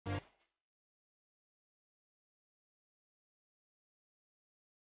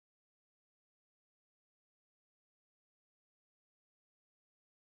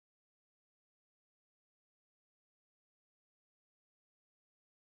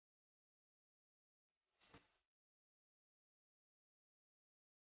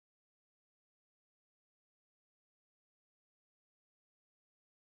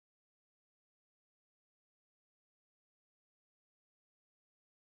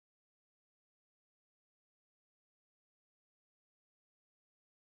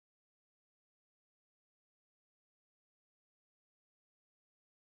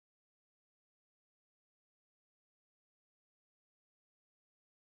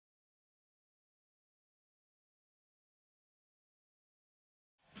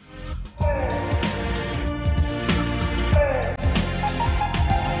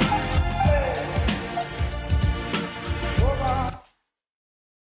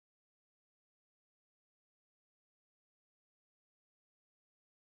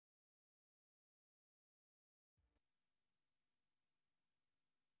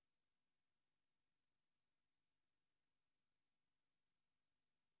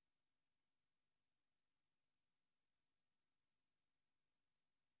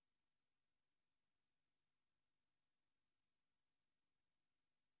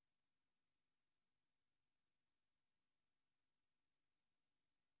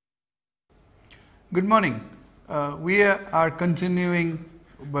Good morning. We are continuing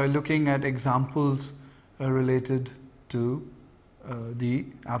by looking at examples related to the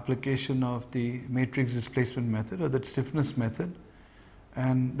application of the matrix displacement method or the stiffness method,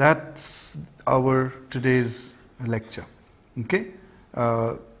 and that's our today's lecture. Okay,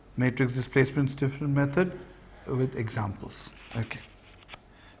 matrix displacement stiffness method with examples. Okay,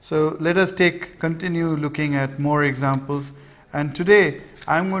 so let us continue looking at more examples, and today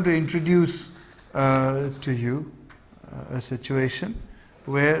I'm going to introduce to you a situation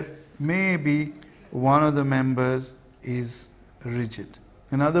where maybe one of the members is rigid.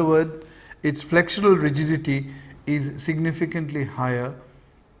 In other words, its flexural rigidity is significantly higher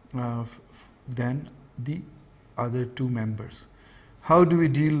than the other two members. How do we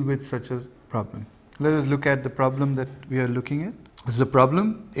deal with such a problem? Let us look at the problem that we are looking at. This is a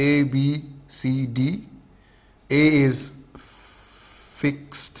problem A, B, C, D. A is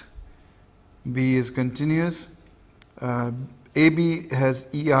fixed, B is continuous, AB has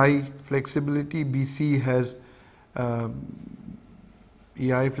EI flexibility, BC has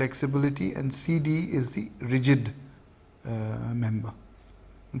EI flexibility, and CD is the rigid member.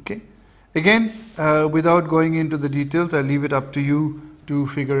 Okay. Again, without going into the details, I leave it up to you to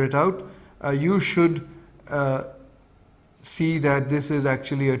figure it out. You should see that this is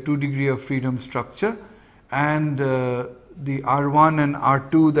actually a 2 degree of freedom structure, and the R1 and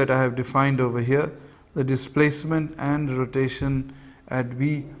R2 that I have defined over here, the displacement and rotation at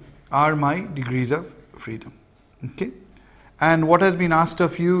B are my degrees of freedom. Okay, and what has been asked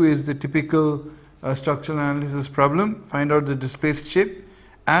of you is the typical structural analysis problem: find out the displaced shape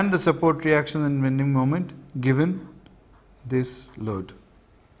and the support reaction and bending moment given this load.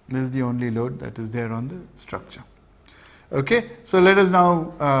 This is the only load that is there on the structure. Okay, so let us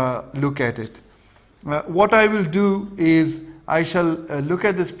now look at it. What I will do is I shall look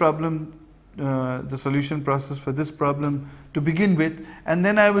at this problem, the solution process for this problem to begin with, and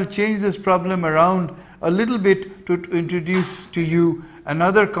then I will change this problem around a little bit to introduce to you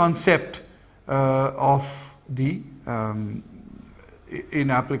another concept of the in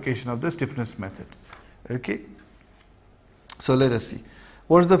application of the stiffness method. Okay, so let us see.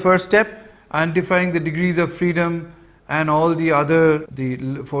 What is the first step? Identifying the degrees of freedom and all the other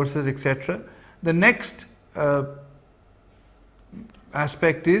forces, etc. The next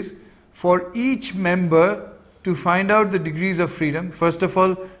aspect is for each member to find out the degrees of freedom. First of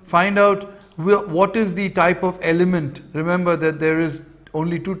all, find out what is the type of element. Remember that there is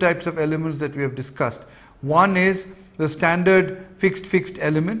only two types of elements that we have discussed. One is the standard fixed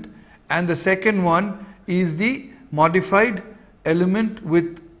element, and the second one is the modified element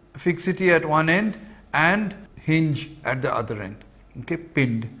with fixity at one end and hinge at the other end. Okay,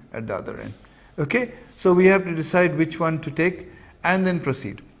 pinned at the other end. Okay, so we have to decide which one to take and then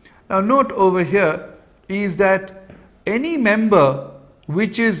proceed. Now note over here is that any member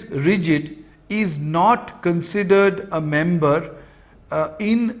which is rigid is not considered a member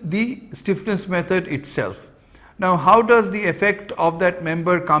in the stiffness method itself. Now how does the effect of that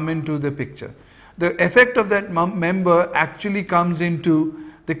member come into the picture? The effect of that member actually comes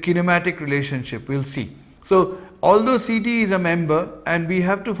into the kinematic relationship. We'll see. So although CD is a member and we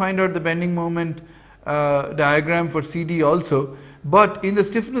have to find out the bending moment diagram for CD also, but in the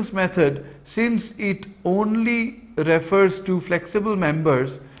stiffness method, since it only refers to flexible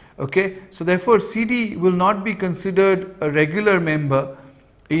members, okay, so therefore CD will not be considered a regular member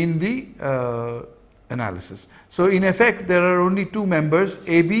in the analysis. So in effect there are only two members,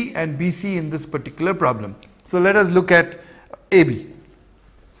 AB and BC, in this particular problem. So let us look at AB.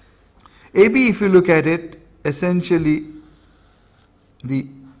 AB, if you look at it, essentially the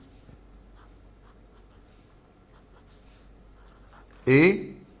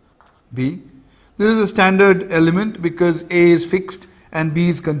A, B, this is a standard element because A is fixed and B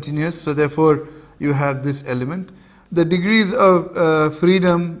is continuous, so therefore you have this element. The degrees of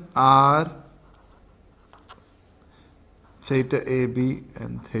freedom are theta AB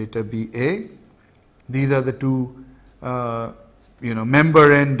and theta BA. These are the two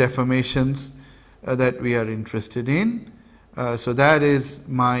member end deformations that we are interested in. So that is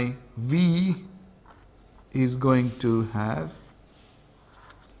my V is going to have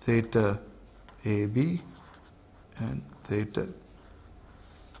theta AB and theta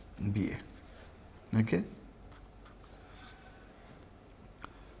BA. Okay.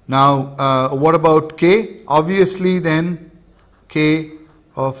 Now what about K? Obviously then K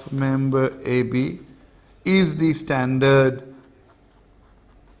of member AB is the standard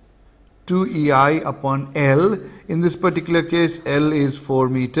 2EI upon L. In this particular case, L is 4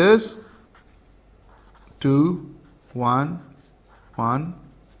 meters, 2, 1, 1,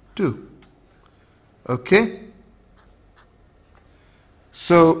 2. Okay.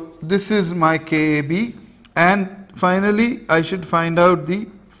 So this is my KAB, and finally I should find out the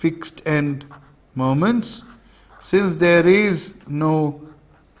fixed end moments. Since there is no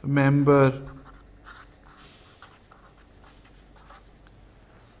member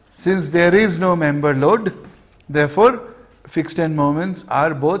load, therefore fixed end moments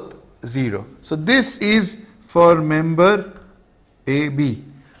are both 0. So this is for member AB.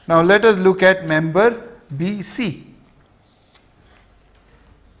 Now let us look at member BC.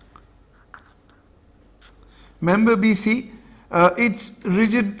 Member BC, it's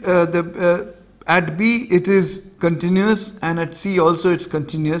rigid, at B it is continuous, and at C also it's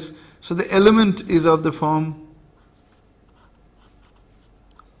continuous. So the element is of the form,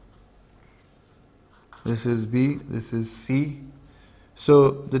 this is B, this is C. So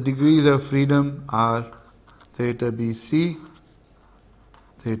the degrees of freedom are theta BC,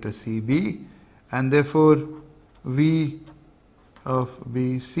 theta CB, and therefore V of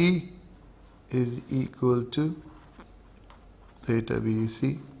BC is equal to theta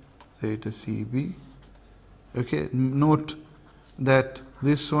BC, theta CB. Okay, note that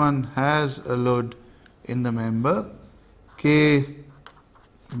this one has a load in the member. KBC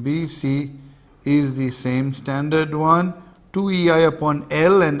is the same standard one, 2EI upon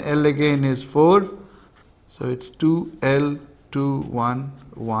L, and L again is 4. So it's 2L, 2, 1,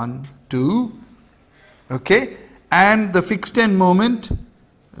 1, 2. Okay, and the fixed end moment,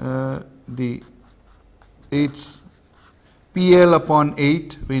 it's PL upon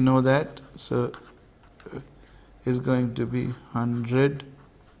 8, we know that. So is going to be 100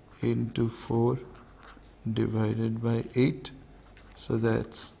 into 4 divided by 8. So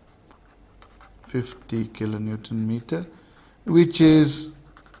that's 50 kilonewton meter, which is,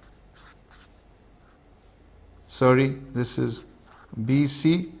 sorry, this is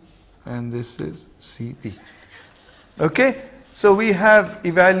BC and this is CB. Okay, so we have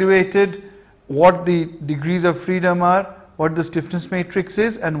evaluated what the degrees of freedom are, what the stiffness matrix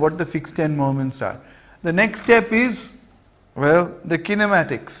is, and what the fixed end moments are. The next step is, well, the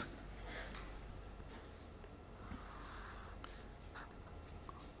kinematics.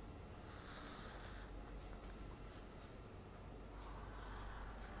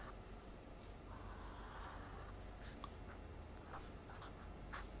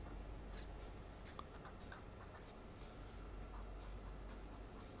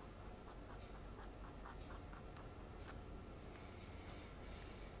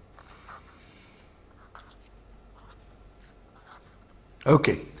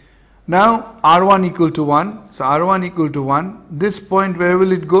 Okay, now R1 equal to 1, so R1 equal to 1, this point where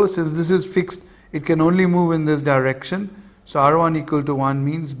will it go? Since this is fixed, it can only move in this direction, so R1 equal to 1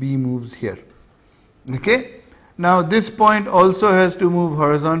 means B moves here. Okay, now this point also has to move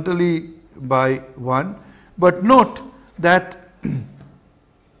horizontally by 1, but note that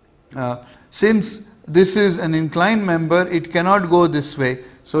since this is an inclined member, it cannot go this way,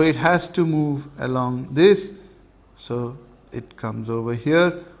 so it has to move along this. So it comes over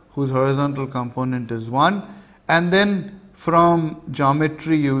here, whose horizontal component is 1, and then from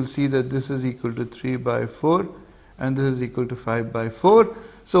geometry you will see that this is equal to 3 by 4 and this is equal to 5 by 4.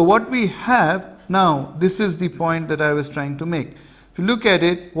 So what we have now, this is the point that I was trying to make. If you look at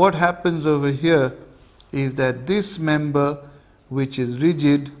it, what happens over here is that this member, which is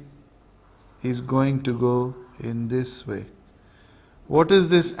rigid, is going to go in this way. What is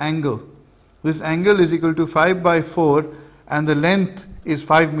this angle? This angle is equal to 5 by 4 and the length is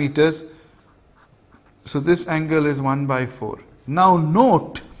 5 meters. So this angle is 1 by 4. Now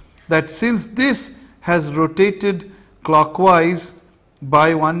note that since this has rotated clockwise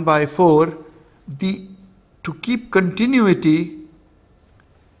by 1 by 4, to keep continuity,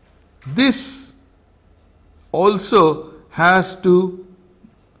 this also has to,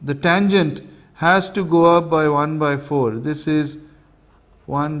 the tangent has to go up by 1 by 4. This is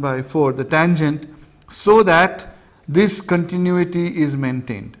 1 by 4, the tangent, so that this continuity is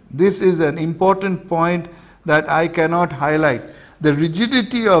maintained. This is an important point that I cannot highlight. The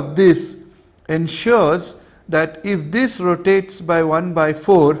rigidity of this ensures that if this rotates by 1 by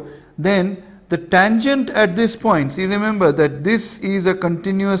 4, then the tangent at this point, see, remember that this is a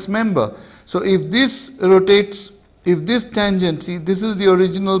continuous member. So if this rotates, if this tangent, see, this is the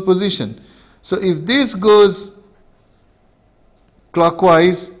original position. So if this goes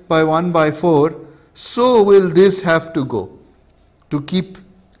clockwise by 1 by 4, so will this have to go to keep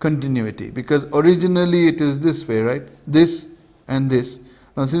continuity, because originally it is this way, right? This and this.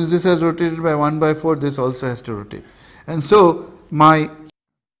 Now since this has rotated by 1 by 4, this also has to rotate. And so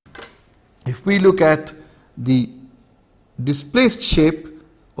if we look at the displaced shape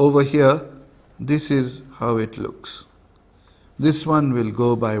over here, this is how it looks. This one will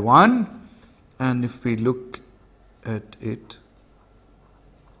go by 1, and if we look at it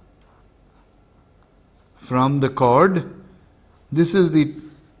from the chord, these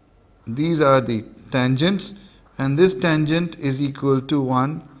are the tangents, and this tangent is equal to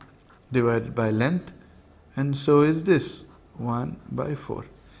 1 divided by length, and so is this 1 by 4.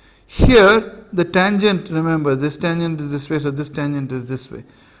 Here the tangent, remember this tangent is this way, so this tangent is this way.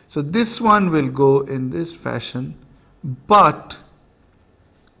 So this one will go in this fashion, but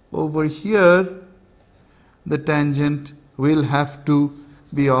over here the tangent will have to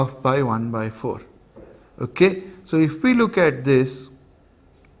be off by 1 by 4. Okay, so if we look at this,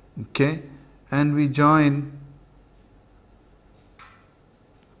 okay, and we join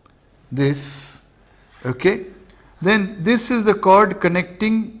this, okay, then this is the chord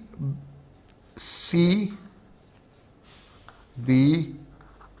connecting C, B,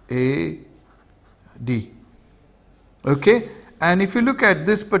 A, D. Okay, and if you look at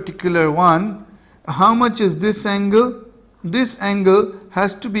this particular one, how much is this angle? This angle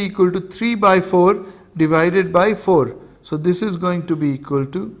has to be equal to 3 by 4 divided by 4. So this is going to be equal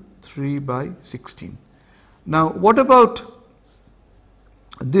to 3 by 16. Now what about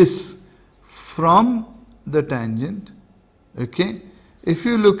this from the tangent? Okay, if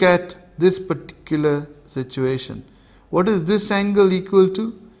you look at this particular situation, what is this angle equal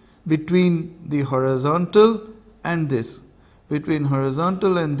to? Between the horizontal and this. Between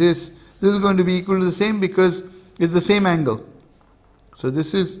horizontal and this is going to be equal to the same because it's the same angle. So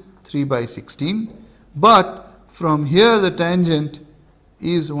this is 3 by 16, but from here the tangent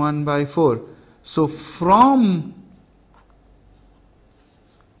is 1 by 4. So from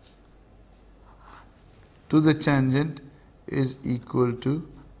to the tangent is equal to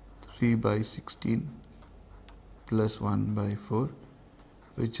 3 by 16 plus 1 by 4,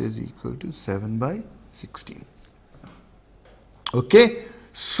 which is equal to 7 by 16. Okay,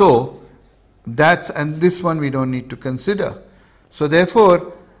 so that's, and this one we don't need to consider. So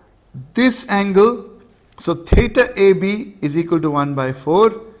therefore this angle, so theta AB is equal to 1 by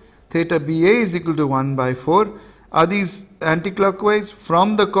 4, theta BA is equal to 1 by 4. Are these anticlockwise?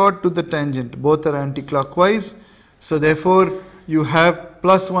 From the chord to the tangent, both are anticlockwise. So therefore you have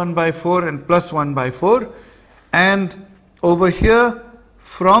plus 1 by 4 and plus 1 by 4. And over here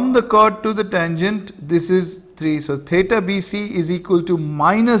from the chord to the tangent, this is 3. So theta BC is equal to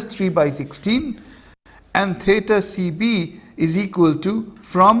minus 3 by 16, and theta CB is equal to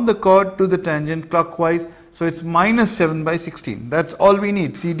from the chord to the tangent clockwise. So it's minus 7 by 16. That's all we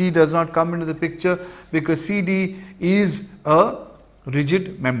need. CD does not come into the picture because CD is a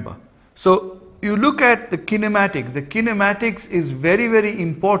rigid member. So you look at the kinematics. The kinematics is very, very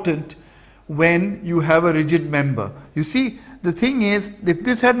important when you have a rigid member. You see, the thing is, if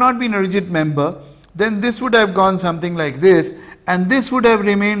this had not been a rigid member, then this would have gone something like this, and this would have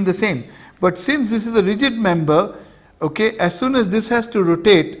remained the same. But since this is a rigid member, okay, as soon as this has to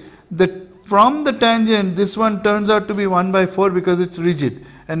rotate, from the tangent, this one turns out to be 1 by 4 because it's rigid.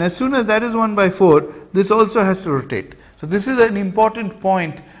 And as soon as that is 1 by 4, this also has to rotate. So this is an important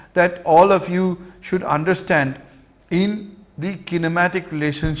point that all of you should understand in the kinematic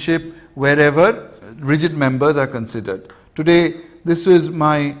relationship wherever rigid members are considered. Today, this is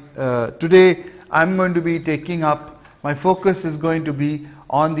my, today I'm going to be taking up, my focus is going to be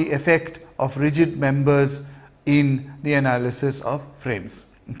on the effect of rigid members in the analysis of frames.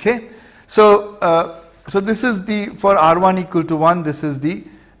 Okay. So, so this is the, for R1 equal to 1, this is the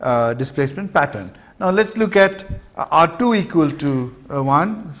displacement pattern. Now let's look at R2 equal to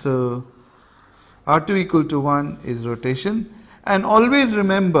 1. So R2 equal to 1 is rotation, and always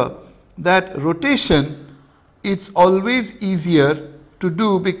remember that rotation, it's always easier to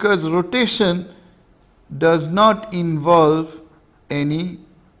do because rotation does not involve any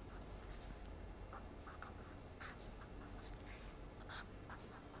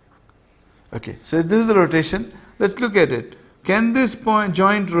okay. So this is the rotation. Let's look at it. Can this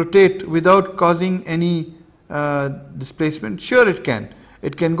joint rotate without causing any displacement? Sure it can.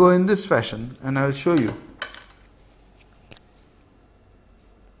 It can go in this fashion, and I will show you.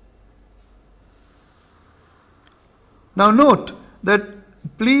 Now note that,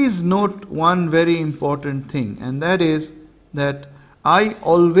 please note one very important thing, and that is that I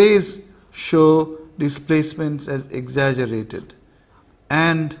always show displacements as exaggerated,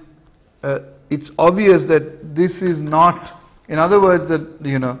 and it's obvious that this is not, in other words, that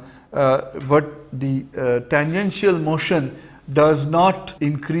what the tangential motion does not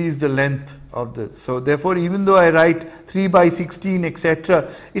increase the length of this. So therefore, even though I write 3 by 16 etc.,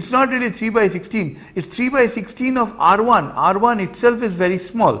 it's not really 3 by 16, it's 3 by 16 of R1. R1 itself is very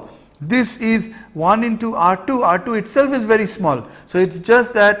small. This is 1 into R2. R2 itself is very small. So it's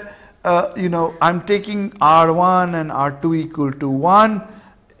just that, I'm taking R1 and R2 equal to 1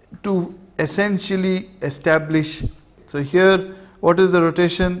 to essentially establish. So here, what is the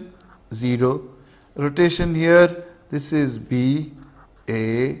rotation? 0. Rotation here, this is B,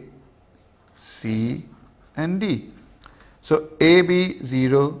 A, C and D. So AB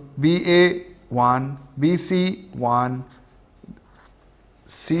 0, BA 1, BC 1,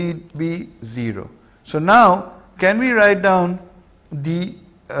 CB 0. So now can we write down the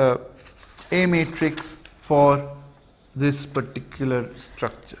A matrix for this particular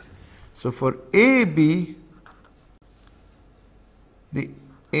structure? So for AB, the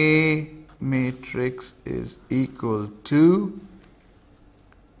A matrix is equal to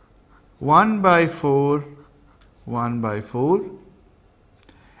 1 by 4, 1 by 4,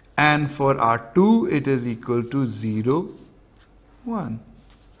 and for R2 it is equal to 0, 1.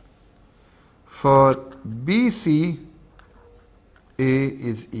 For BC, A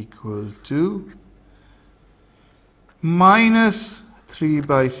is equal to minus 3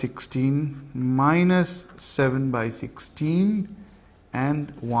 by 16, minus 7 by 16,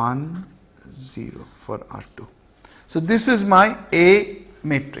 and 1, 0 for R2. So this is my A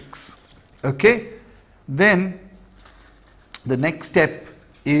matrix. Okay? Then the next step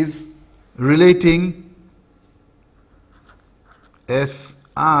is relating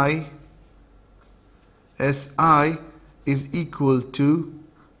SI. SI is equal to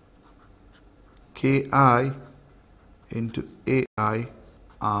KI into AI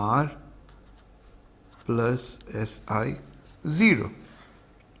R plus SI 0.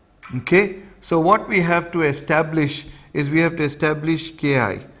 Okay, so what we have to establish is we have to establish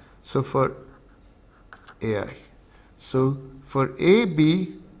KI. So for AI, so for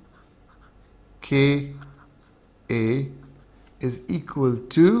AB, KA is equal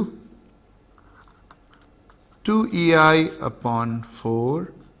to 2EI upon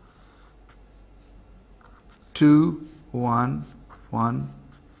 4, 2, 1, 1,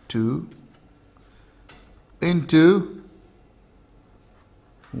 2 into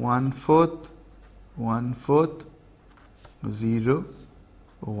 1/4, 1/4, 0,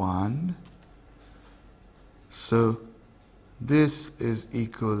 1. So this is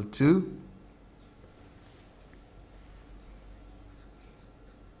equal to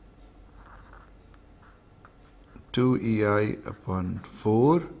 2EI upon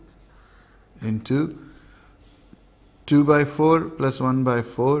 4 into 2 by 4 plus 1 by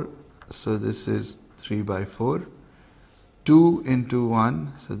 4, so this is 3 by 4. 2 into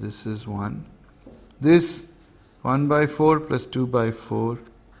 1, so this is 1. This 1 by 4 plus 2 by 4,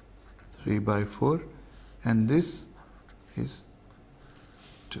 3 by 4, and this is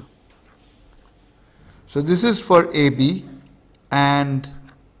 2. So this is for AB, and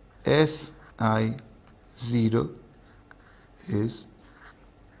SI 0 is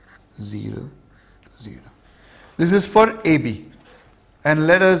 0, 0. This is for AB, and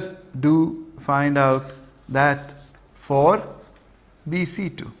let us find out that for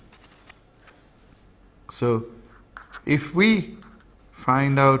BC2. So if we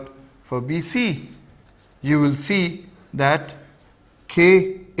find out for BC, you will see that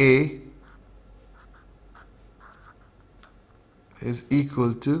KA is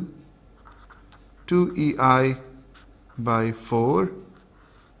equal to 2EI by 4,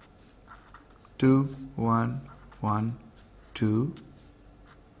 2, 1, 1, 2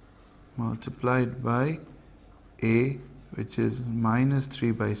 multiplied by A, which is minus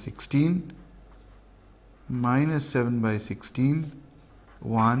 3 by 16, minus 7 by 16,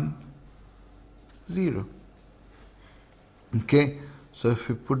 1, 0. Okay, so if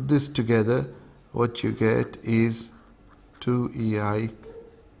you put this together, what you get is 2EI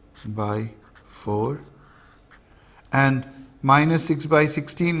by 4, and minus 6 by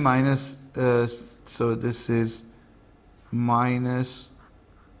 16 minus, so this is minus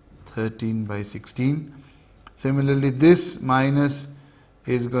 13 by 16. Similarly, this minus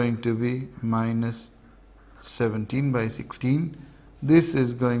is going to be minus 17 by 16. This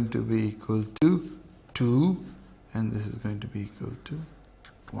is going to be equal to 2, and this is going to be equal to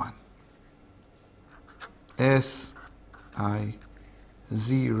 1. SI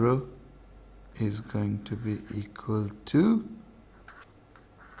 0 is going to be equal to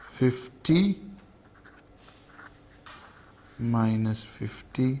 50 minus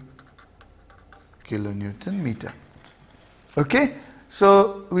 50 kilonewton meter. Okay,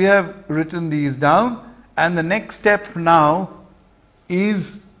 so we have written these down, and the next step now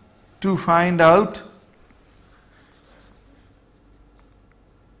is to find out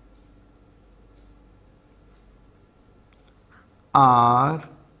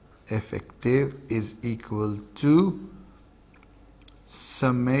effective is equal to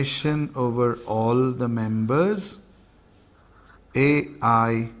summation over all the members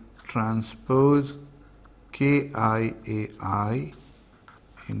AI transpose KI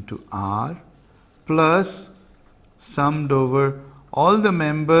into R plus summed over all the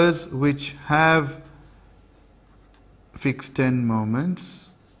members which have fixed end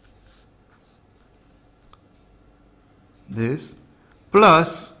moments, this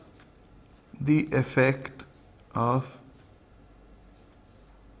plus the effect of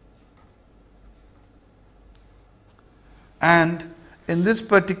and in this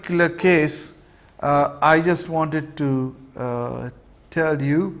particular case I just wanted to tell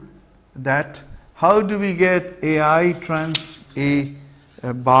you that how do we get AI trans A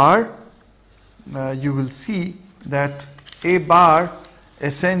bar. You will see that A bar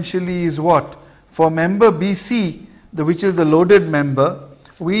essentially is what? For member BC, which is the loaded member,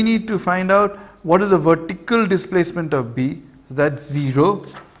 we need to find out what is the vertical displacement of B. So that's 0.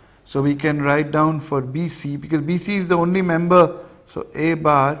 So we can write down for BC, because BC is the only member, so A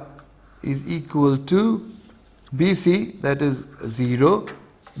bar is equal to BC, that is 0.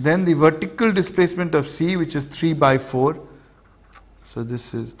 Then the vertical displacement of C, which is 3 by 4. So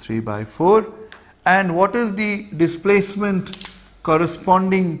this is 3 by 4. And what is the displacement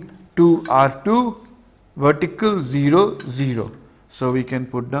corresponding to R2? Vertical 0, 0. So we can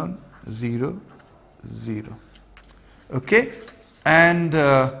put down 0, 0. Okay? And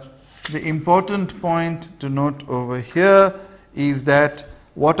the important point to note over here is that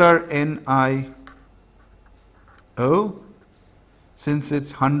what are NIO? Since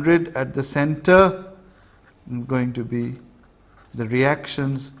it's 100 at the center, it's going to be, the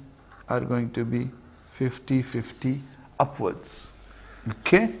reactions are going to be 50-50 upwards.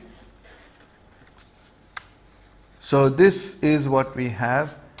 Okay? So this is what we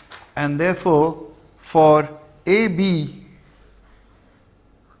have, and therefore for AB,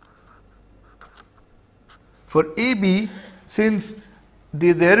 since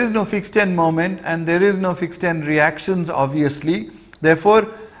there is no fixed end moment and there is no fixed end reactions obviously, therefore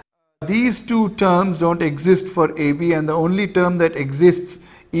these two terms don't exist for AB, and the only term that exists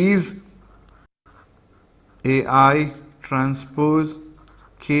is AI transpose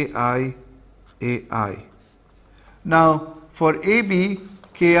KI AI. Now for AB,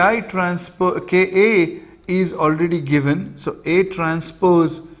 KI transpose KA is already given, so A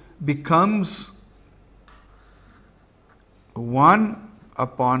transpose becomes 1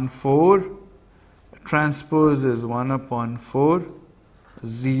 upon 4, transpose is 1 upon 4,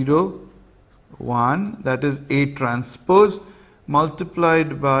 0, 1, that is A transpose,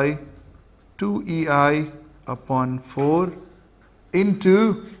 multiplied by 2EI upon 4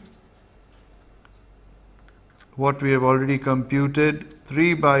 into what we have already computed,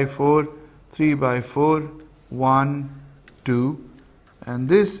 3 by 4, 3 by 4, 1, 2, and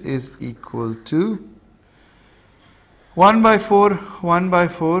this is equal to 1 by 4, 1 by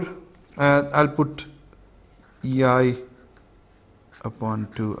 4, I'll put EI upon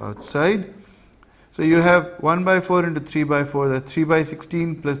 2 outside. So you have 1 by 4 into 3 by 4, that's 3 by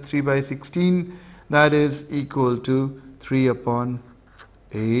 16 plus 3 by 16, that is equal to 3 upon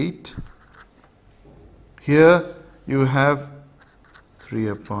 8. Here you have 3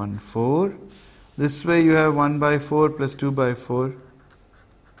 upon 4. This way you have 1 by 4 plus 2 by 4,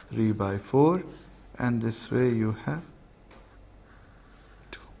 3 by 4, and this way you have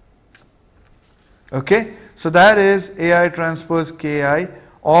 2. Okay, so that is AI transpose KI,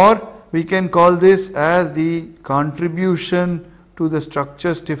 or we can call this as the contribution to the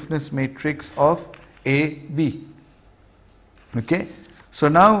structure stiffness matrix of AB. Okay, so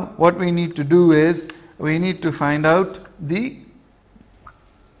now what we need to do is we need to find out the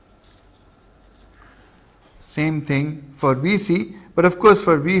same thing for BC, but of course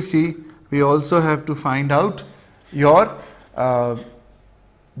for BC we also have to find out your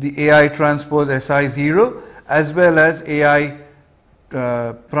the AI transpose SI0 as well as AI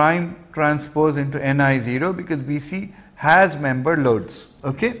prime transpose into NI0, because BC has member loads.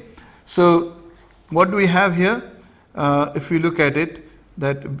 Okay, so what do we have here? If we look at it,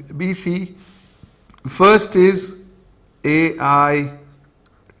 that BC first is AI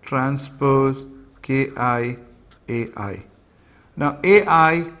transpose KI AI. Now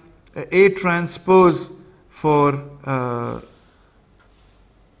A transpose for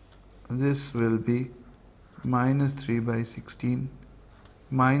this will be minus 3 by 16,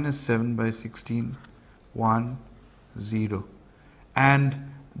 minus 7 by 16, 1, 0.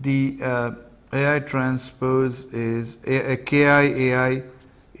 And the AI transpose is KI AI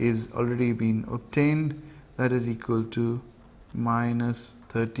is already been obtained, that is equal to minus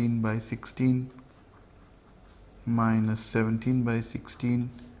 13 by 16 minus 17 by 16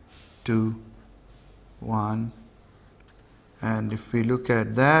 to 1, and if we look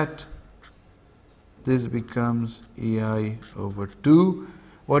at that, this becomes AI over 2.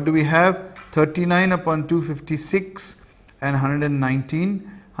 What do we have? 39 upon 256 and 119.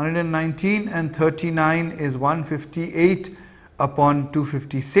 119 and 39 is 158 upon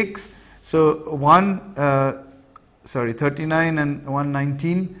 256. So 39 and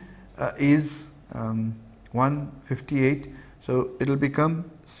 119 is 158. So it will become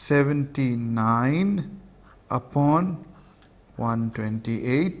 79 upon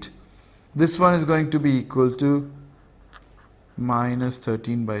 128. This one is going to be equal to minus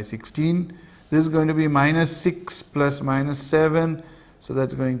 13 by 16. This is going to be minus 6 plus minus 7. So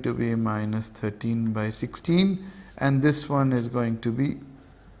that's going to be minus 13 by 16. And this one is going to be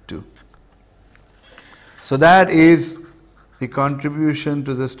 2. So that is the contribution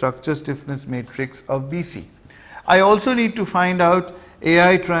to the structure stiffness matrix of BC. I also need to find out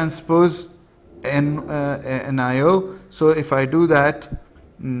AI transpose NIO. So if I do that,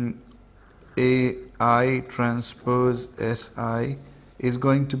 AI transpose SI is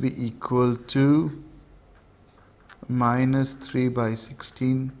going to be equal to minus 3 by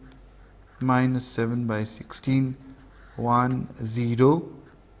 16 minus 7 by 16 1 0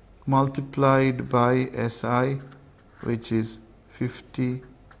 multiplied by SI, which is 50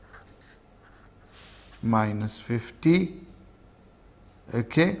 minus 50,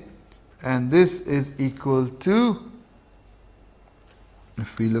 okay, and this is equal to,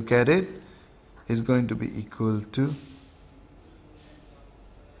 if we look at it, is going to be equal to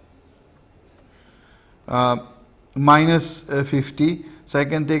minus 50. So I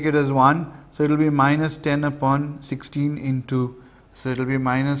can take it as 1. So it will be minus 10 upon 16 into, so it will be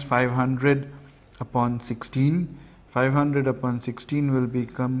minus 500 upon 16. 500 upon 16 will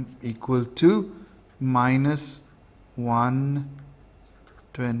become equal to minus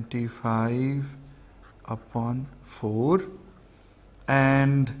 125 upon 4.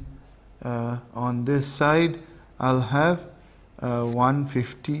 And on this side I'll have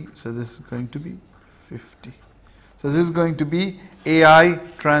 150, so this is going to be 50. So this is going to be AI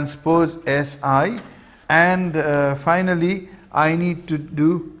transpose SI, and finally I need to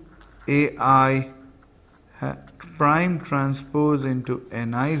do AI prime transpose into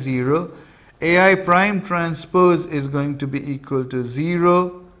NI0. AI prime transpose is going to be equal to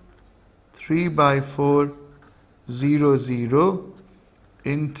 0, 3 by 4, 0, 0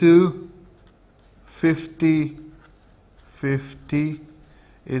 into 50, 50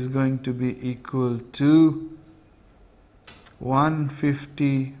 is going to be equal to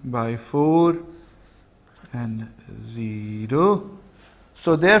 150 by 4 and 0.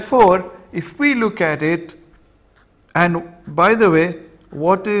 So therefore, if we look at it, and by the way,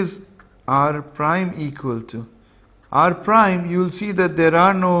 what is R prime equal to? R prime, you will see that there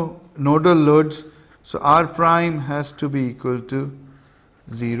are no nodal loads, so R prime has to be equal to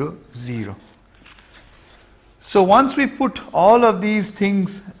 0, 0. So once we put all of these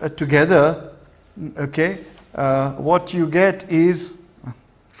things together, okay, what you get is,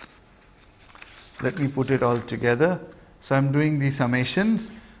 let me put it all together. So I'm doing the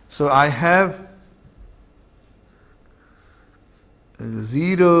summations. So I have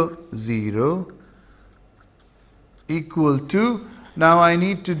 0, 0 equal to, now I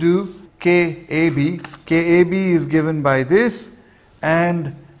need to do KAB. KAB is given by this,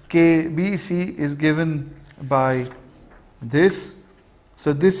 and KBC is given by this.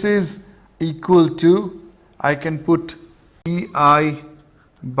 So this is equal to, I can put EI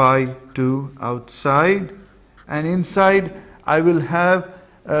by 2 outside, and inside I will have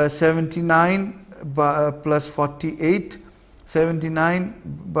 79 plus 48. 79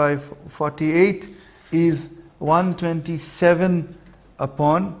 by 48 is 127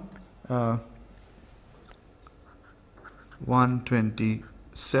 upon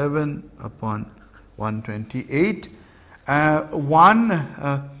 127 upon 128.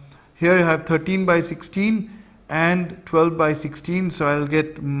 Here I have 13 by 16 and 12 by 16, so I'll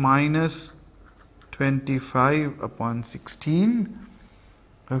get minus 25 upon 16.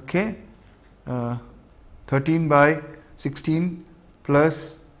 Okay, 13 by 16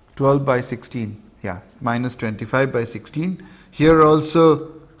 plus 12 by 16, yeah, minus 25 by 16. Here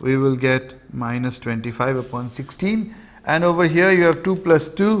also we will get minus 25 upon 16, and over here you have 2 plus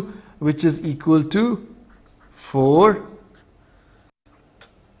 2, which is equal to 4.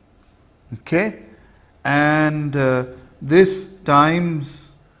 Okay, and this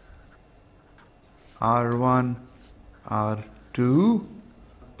times R1 R2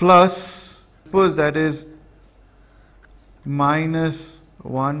 plus, suppose that is minus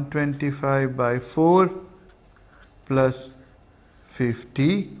 125 by 4 plus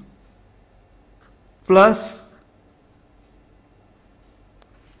 50 plus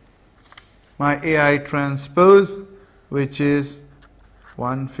my AI transpose, which is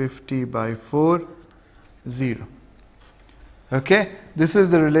 150 by 4, 0. Okay, this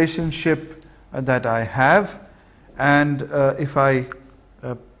is the relationship that I have, and if I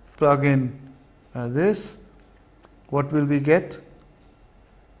plug in this, what will we get?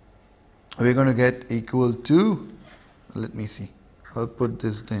 We're going to get equal to, let me see, I'll put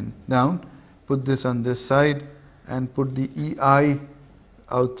this down, put this on this side and put the EI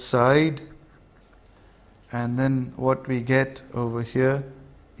outside, and then what we get over here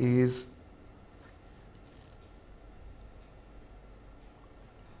is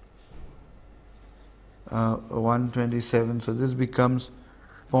 127. So this becomes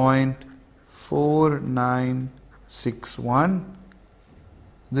 0.4961.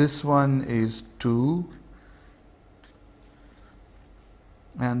 This one is 2,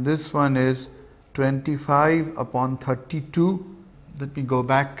 and this one is 25 upon 32. Let me go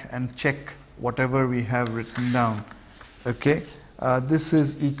back and check whatever we have written down. Okay, this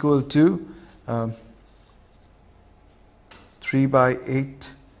is equal to 3 by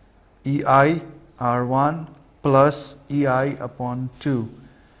 8 EI R1 plus EI upon 2.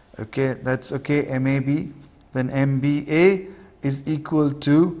 Okay, that's okay, MAB. Then MBA is equal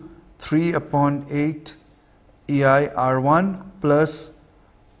to 3 upon 8 EI R1 plus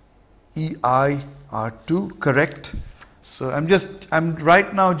EI R2, correct? So I'm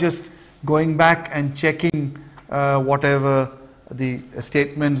right now just going back and checking whatever the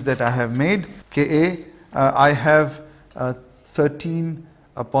statements that I have made. KA, I have 13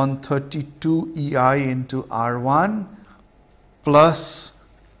 upon 32 EI into R1 plus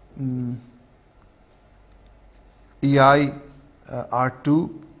EI R2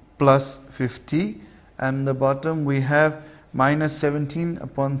 plus 50, and the bottom we have minus 17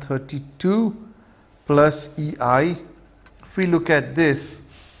 upon 32 plus EI. If we look at this,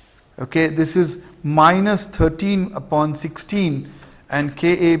 okay, this is minus 13 upon 16, and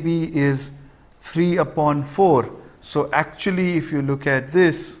KAB is 3 upon 4. So actually, if you look at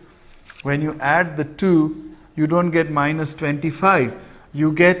this, when you add the two, you don't get minus 25.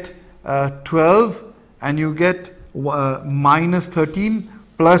 You get 12, and you get minus 13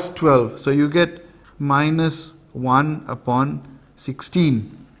 plus 12. So you get minus 1 upon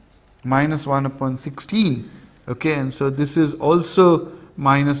 16. Minus 1 upon 16. Okay, and so this is also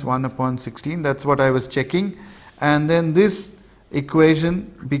minus 1 upon 16. That's what I was checking. And then this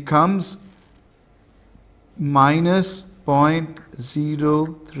equation becomes minus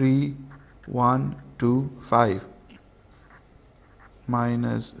 0.03125.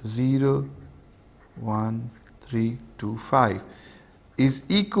 Minus 0.01325 is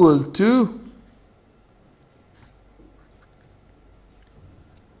equal to,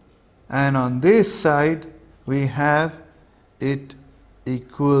 and on this side we have it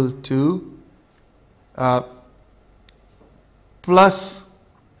equal to plus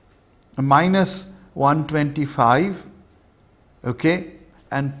minus 125, okay,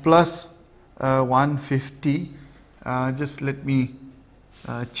 and plus 150. Just let me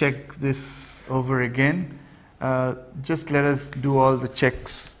check this over again. Just let us do all the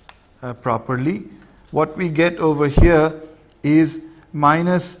checks properly. What we get over here is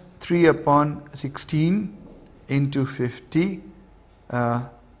minus 3 upon 16 into 50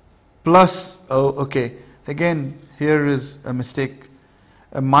 plus, oh okay, again here is a mistake,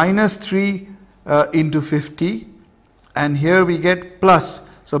 minus 3 into 50, and here we get plus.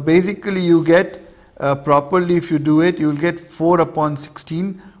 So basically you get properly, if you do it, you will get 4 upon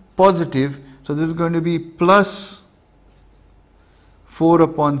 16 positive. So this is going to be plus 4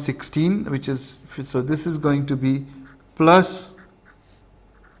 upon 16, which is, so this is going to be plus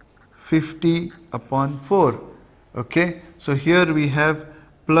 50 upon 4. Okay, so here we have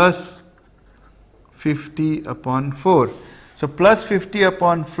plus 50 upon 4. So plus 50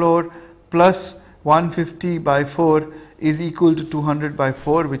 upon 4 plus 150 by 4 is equal to 200 by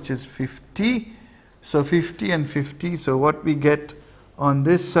 4, which is 50. So 50 and 50. So what we get on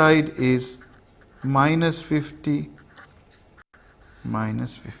this side is minus 50,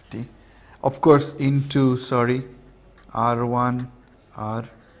 minus 50. Of course, into, sorry, R1,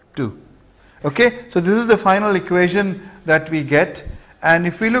 R2. Okay, so this is the final equation that we get. And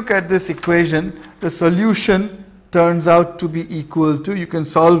if we look at this equation, the solution turns out to be equal to, you can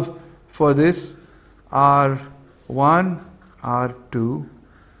solve for this, R1, R2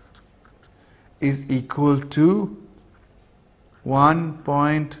 is equal to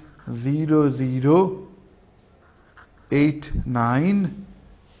 1.00 0.89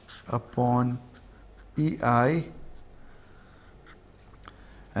 upon EI,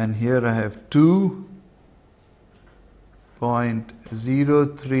 and here I have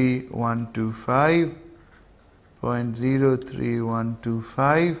 2.03125,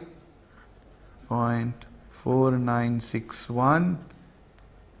 0.03125, 0.4961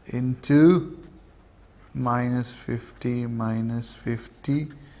 into minus 50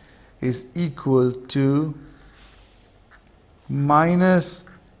 is equal to minus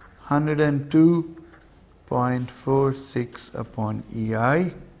 102.46 upon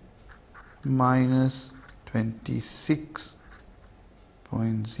EI minus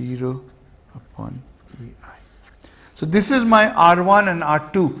 26.0 upon EI. So this is my R1 and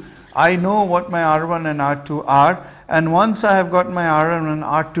R2. I know what my R1 and R2 are, and once I have got my R1 and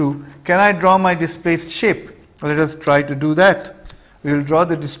R2, can I draw my displaced shape? Let us try to do that. We will draw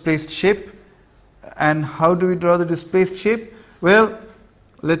the displaced shape. And how do we draw the displaced shape? Well,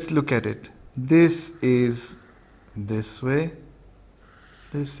 let's look at it. This is this way,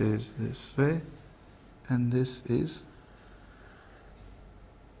 this is this way, and this is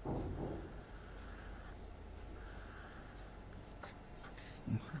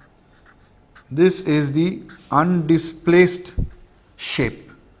the undisplaced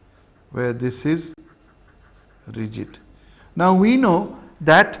shape, where this is rigid. Now we know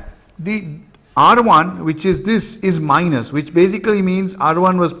that the R1, which is this, is minus, which basically means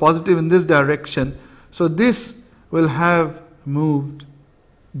R1 was positive in this direction. So this will have moved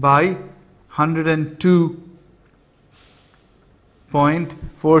by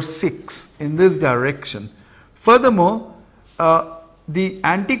 102.46 in this direction. Furthermore, the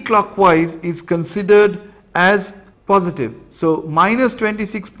anti-clockwise is considered as positive. So minus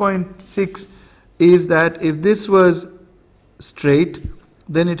 26.6 is that if this was straight,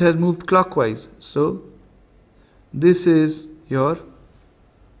 then it has moved clockwise. So this is your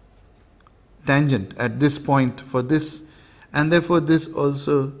tangent at this point for this, and therefore this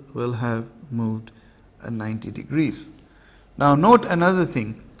also will have moved 90 degrees. Now note another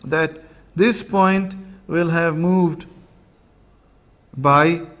thing, that this point will have moved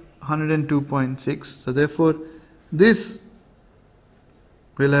by 102.6. So therefore this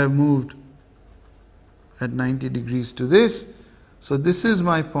will have moved at 90 degrees to this. So this is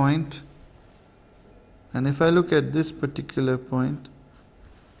my point, and if I look at this particular point,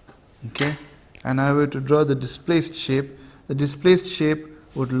 okay, and I were to draw the displaced shape, the displaced shape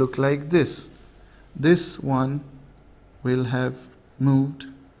would look like this. This one will have moved,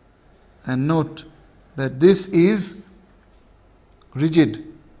 and note that this is rigid.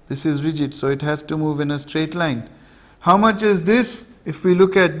 This is rigid, so it has to move in a straight line. How much is this? If we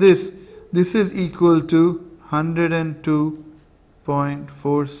look at this, this is equal to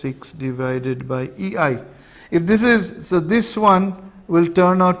 102.46 divided by EI. If this is, so this one will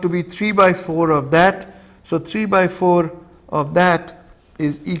turn out to be 3 by 4 of that. So 3 by 4 of that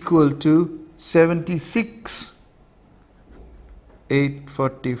is equal to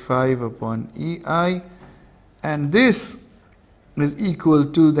 76,845 upon EI, and this is equal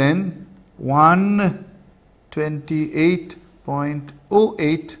to then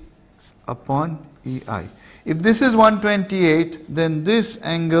 128.08 upon EI. If this is 128, then this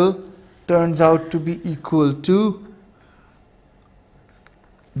angle turns out to be equal to,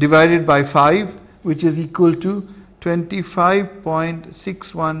 divided by 5, which is equal to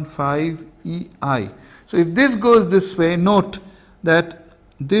 25.615 EI. So if this goes this way, note that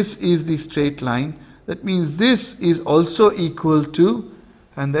this is the straight line. That means this is also equal to,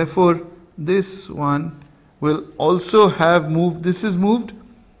 and therefore this one will also have moved, this is moved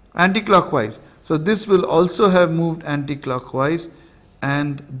anti-clockwise. So this will also have moved anti-clockwise,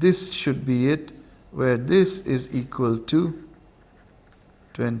 and this should be it, where this is equal to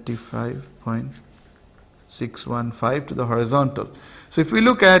 25.615 to the horizontal. So if we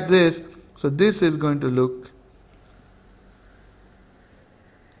look at this, so this is going to look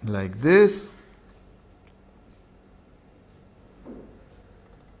like this.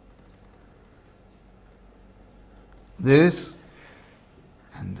 This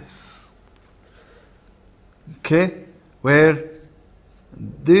and this. Okay, where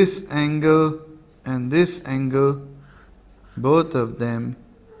this angle and this angle, both of them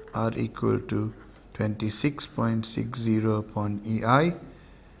are equal to 26.60 upon EI.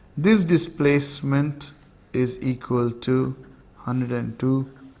 This displacement is equal to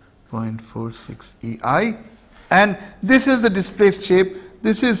 102.46 EI, and this is the displaced shape.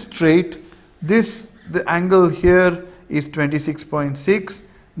 This is straight. This, the angle here is 26.6.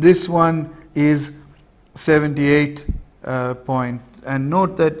 This one is 78 point. And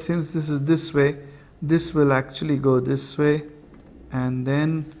note that since this is this way, this will actually go this way and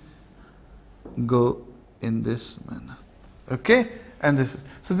then go in this manner. Okay, and this is,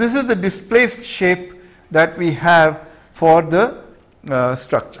 so this is the displaced shape that we have for the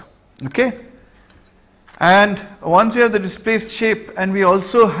structure. Okay, and once we have the displaced shape and we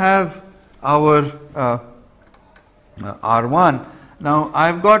also have our R1, now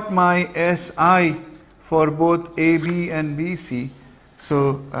I've got my SI for both AB and BC.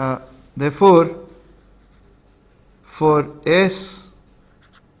 So therefore, for SAB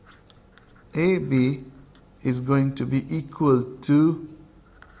is going to be equal to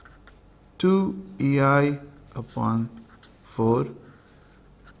 2 EI upon 4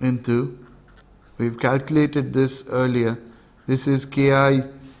 into, we've calculated this earlier, this is KI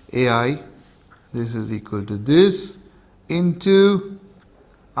AI, this is equal to this, into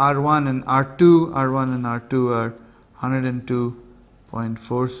R1 and R2, R1 and R2 are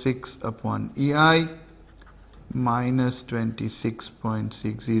 102.46 upon EI minus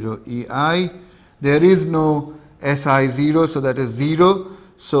 26.60 EI. There is no SI 0, so that is 0.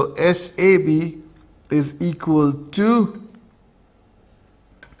 So SAB is equal to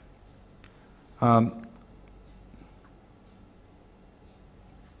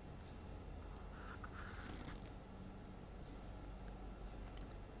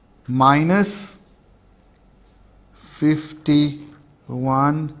minus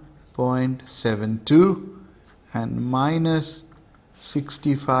 51.72 and minus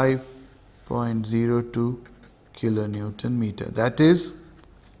 65.02 kilonewton meter. That is,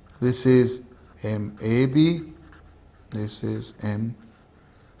 this is MAB, this is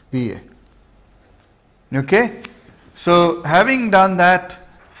MBA. Okay, so having done that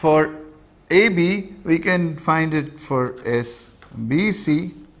for AB, we can find it for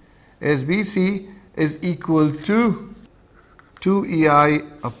SBC. SBC is equal to 2 EI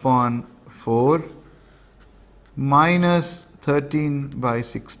upon 4 minus 13 by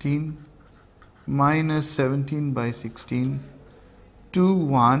 16 minus 17 by 16 to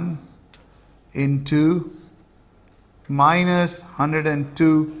 1 into minus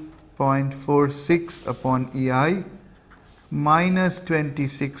 102.46 upon EI minus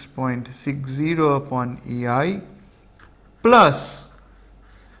 26.60 upon EI plus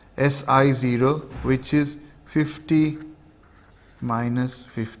SI 0, which is 50 minus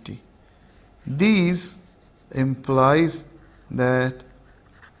 50. These implies that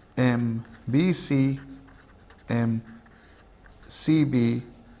MBC, MCB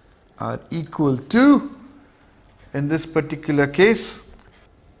are equal to, in this particular case,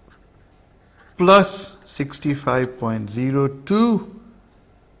 plus 65.02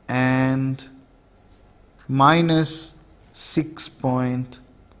 and minus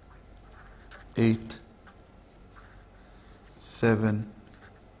 6.87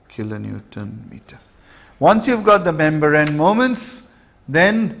 kilonewton meter. Once you've got the member end moments,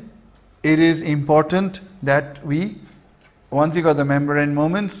 then it is important that once you got the member end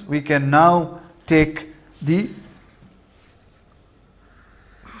moments, we can now take the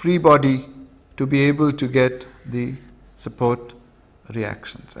free body to be able to get the support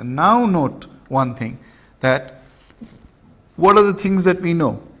reactions. And now note one thing, that what are the things that we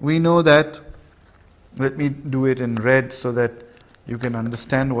know? We know that, let me do it in red so that you can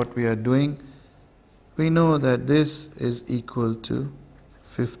understand what we are doing. We know that this is equal to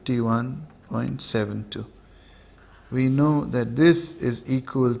 51.72. We know that this is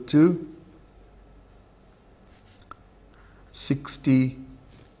equal to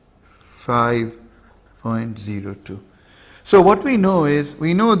 65.02. So what we know is,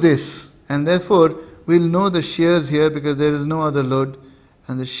 we know this, and therefore we'll know the shears here because there is no other load,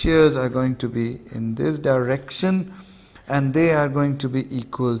 and the shears are going to be in this direction, and they are going to be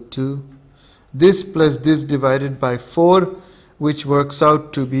equal to this plus this divided by 4, which works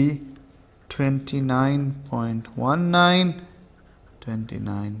out to be 29.19.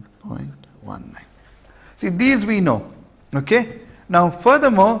 See, these we know. Okay. Now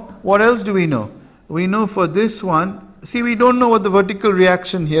furthermore, what else do we know? We know for this one, see, we don't know what the vertical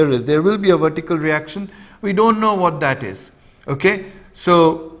reaction here is. There will be a vertical reaction. We don't know what that is. Okay.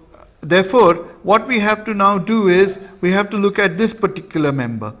 So therefore, what we have to now do is, we have to look at this particular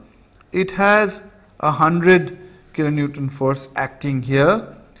member. It has 100 kilonewton force acting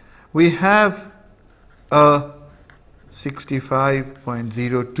here. We have a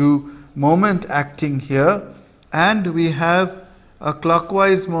 65.02 moment acting here, and we have a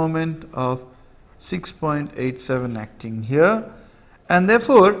clockwise moment of 6.87 acting here, and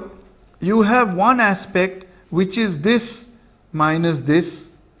therefore you have one aspect which is this minus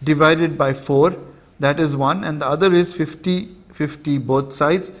this divided by 4, that is 1, and the other is 50 both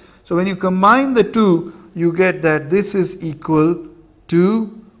sides. So when you combine the two, you get that this is equal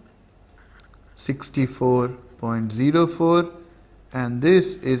to 64.04 and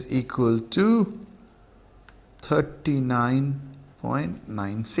this is equal to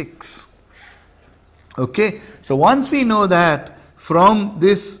 39.96. Okay, so once we know that, from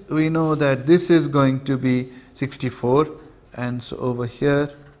this we know that this is going to be 64, and so over here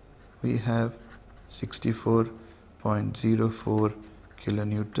we have 64.04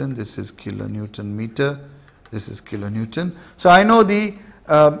 kilonewton. This is kilonewton meter, this is kilonewton. So I know the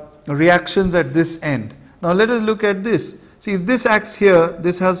reactions at this end. Now let us look at this. See, if this acts here,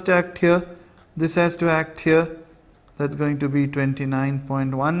 this has to act here, this has to act here, that's going to be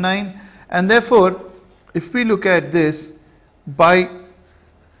 29.19, and therefore if we look at this, by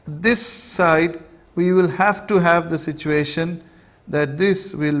this side we will have to have the situation that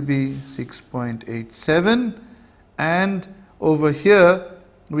this will be 6.87, and over here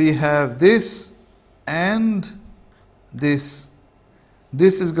we have this and this.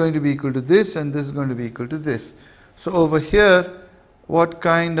 This is going to be equal to this and this is going to be equal to this. So over here, what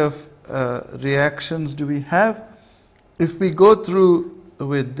kind of reactions do we have? If we go through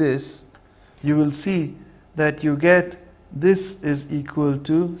with this, you will see that you get this is equal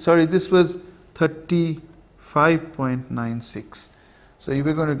to, sorry, this was 35.96. So you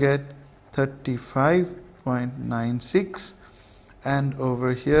are going to get 35.96, and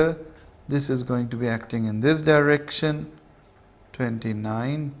over here this is going to be acting in this direction,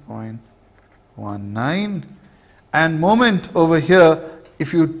 29.19, and moment over here,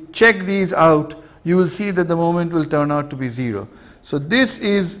 if you check these out, you will see that the moment will turn out to be 0. So this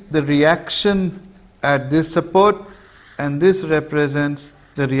is the reaction at this support, and this represents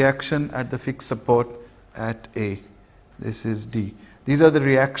the reaction at the fixed support at A. This is D. These are the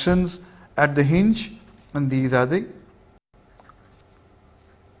reactions at the hinge, and these are the.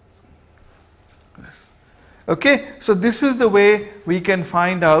 Okay, so this is the way we can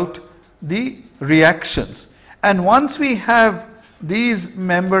find out the reactions. And once we have these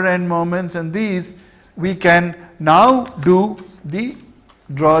member end moments and these, we can now draw the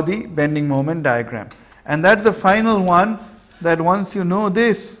bending moment diagram. And that's the final one, that once you know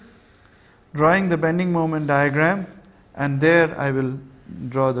this, drawing the bending moment diagram, and there I will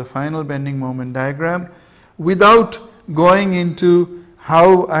draw the final bending moment diagram. Without going into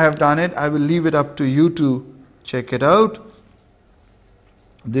how I have done it, I will leave it up to you to check it out.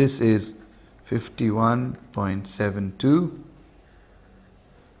 This is 51.72.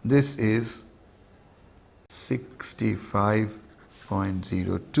 This is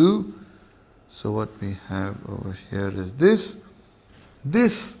 65.02. So what we have over here is this.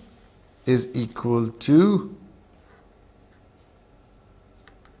 This is equal to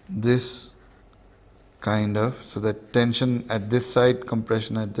this kind of, so that tension at this side,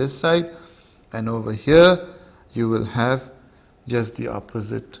 compression at this side, and over here you will have just the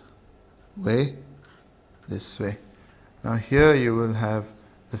opposite way, this way. Now here you will have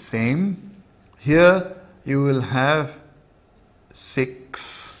the same. Here you will have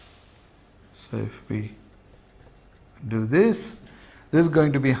 6. So if we do this, this is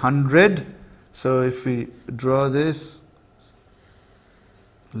going to be 100. So if we draw this,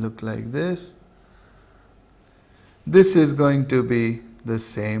 look like this. This is going to be the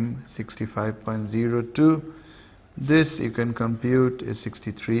same, 65.02. This you can compute is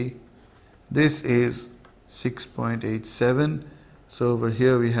 63. This is 6.87. So over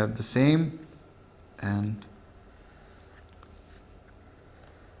here we have the same, and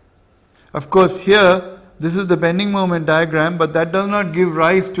of course here this is the bending moment diagram, but that does not give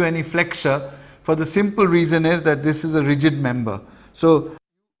rise to any flexure, for the simple reason is that this is a rigid member. So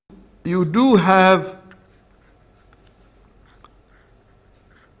you do have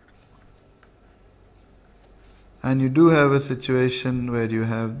a situation where you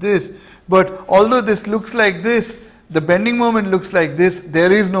have this, but although this looks like this, the bending moment looks like this,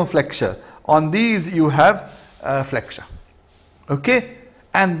 there is no flexure. On these you have flexure. Okay,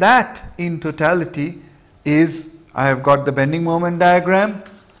 and that in totality is, I have got the bending moment diagram,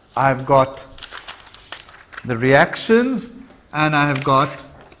 I have got the reactions, and I have got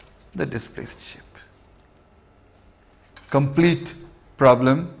the displaced ship. Complete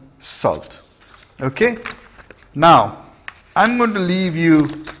problem solved. Okay. Now, I'm going to leave you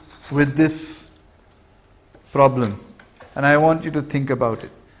with this problem, and I want you to think about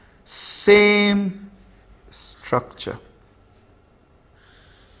it. Same structure.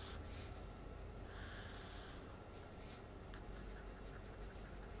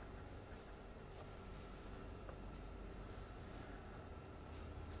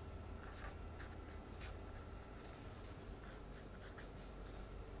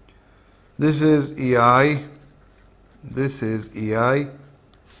 This is EI, this is EI,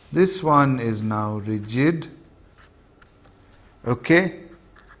 this one is now rigid, okay,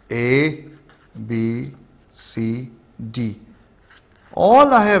 A, B, C, D.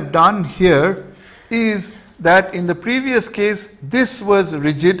 All I have done here is that in the previous case this was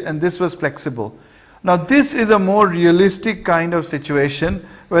rigid and this was flexible. Now this is a more realistic kind of situation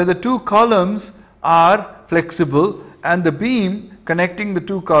where the two columns are flexible and the beam connecting the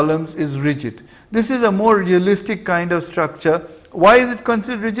two columns is rigid. This is a more realistic kind of structure. Why is it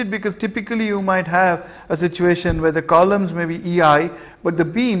considered rigid? Because typically you might have a situation where the columns may be EI, but the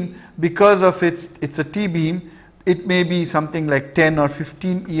beam, because of it's a T-beam, it may be something like 10 or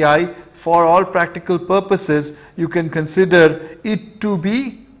 15 EI. For all practical purposes, you can consider it to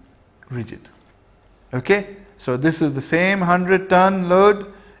be rigid. Okay, so this is the same 100-ton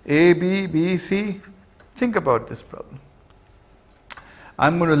load, A, B, B, C. Think about this problem.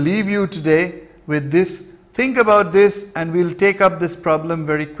 I'm going to leave you today with this. Think about this and we'll take up this problem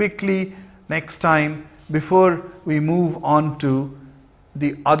very quickly next time before we move on to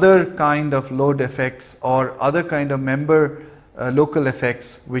the other kind of load effects or other kind of member local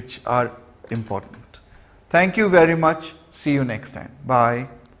effects which are important. Thank you very much. See you next time. Bye.